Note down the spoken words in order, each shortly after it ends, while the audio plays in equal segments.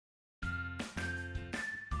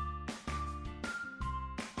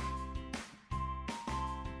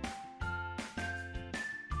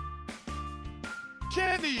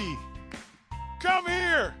Kenny! Come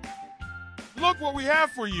here! Look what we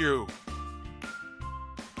have for you!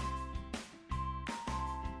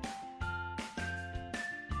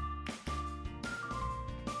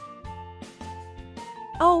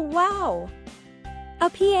 Oh, wow! A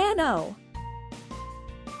piano!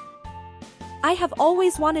 I have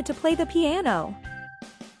always wanted to play the piano.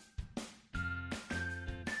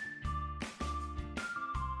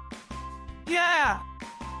 Yeah!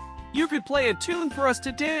 You could play a tune for us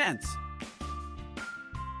to dance.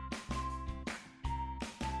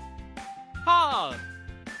 Ha!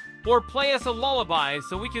 Or play us a lullaby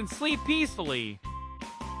so we can sleep peacefully.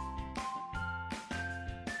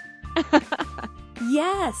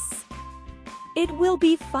 Yes! It will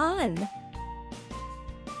be fun.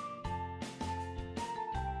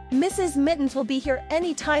 Mrs. Mittens will be here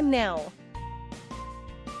any time now.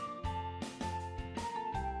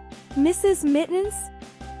 Mrs. Mittens?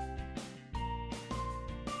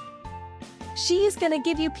 She's gonna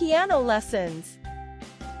give you piano lessons.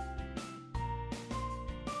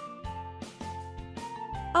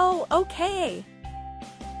 Oh, okay.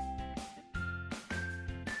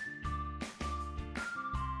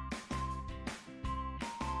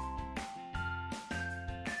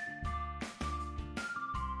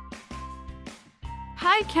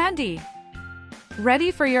 Hi, Candy.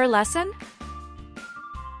 Ready for your lesson?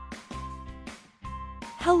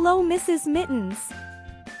 Hello, Mrs. Mittens.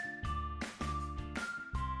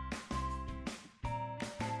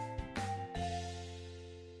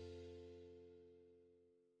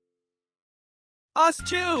 Us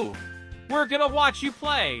too! We're gonna watch you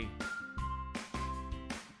play.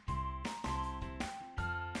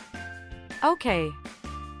 Okay.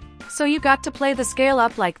 So you got to play the scale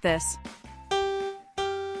up like this.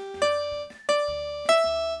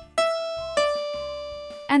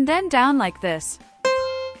 And then down like this.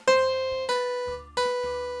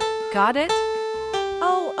 Got it?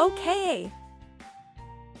 Oh, okay.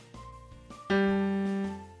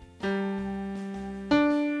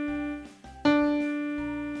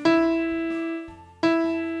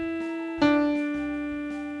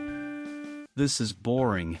 This is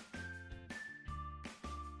boring.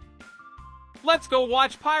 Let's go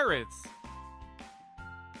watch pirates.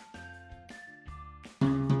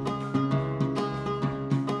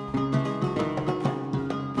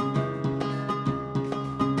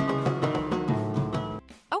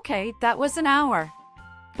 Okay, that was an hour.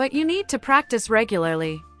 But you need to practice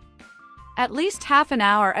regularly. At least half an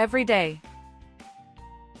hour every day.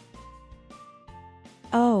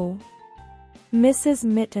 Oh. Mrs.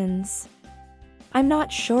 Mittens. I'm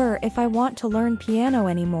not sure if I want to learn piano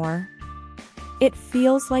anymore. It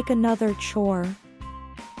feels like another chore.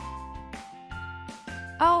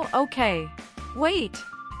 Oh, okay. Wait.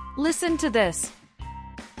 Listen to this.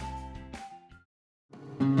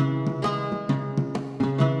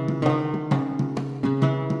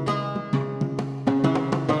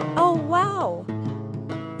 Oh, wow!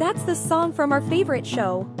 That's the song from our favorite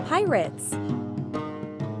show, Pirates.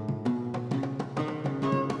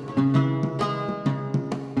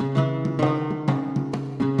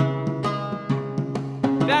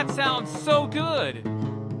 That sounds so good.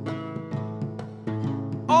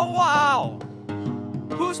 Oh wow!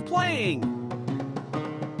 Who's playing?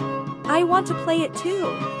 I want to play it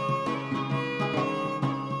too.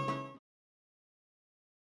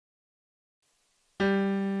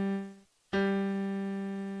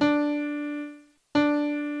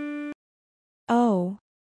 Oh.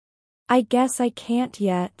 I guess I can't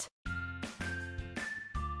yet.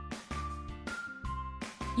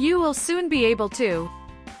 You will soon be able to.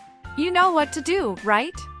 You know what to do,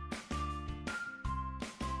 right?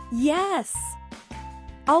 Yes!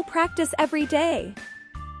 I'll practice every day.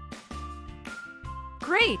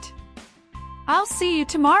 Great! I'll see you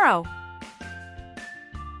tomorrow.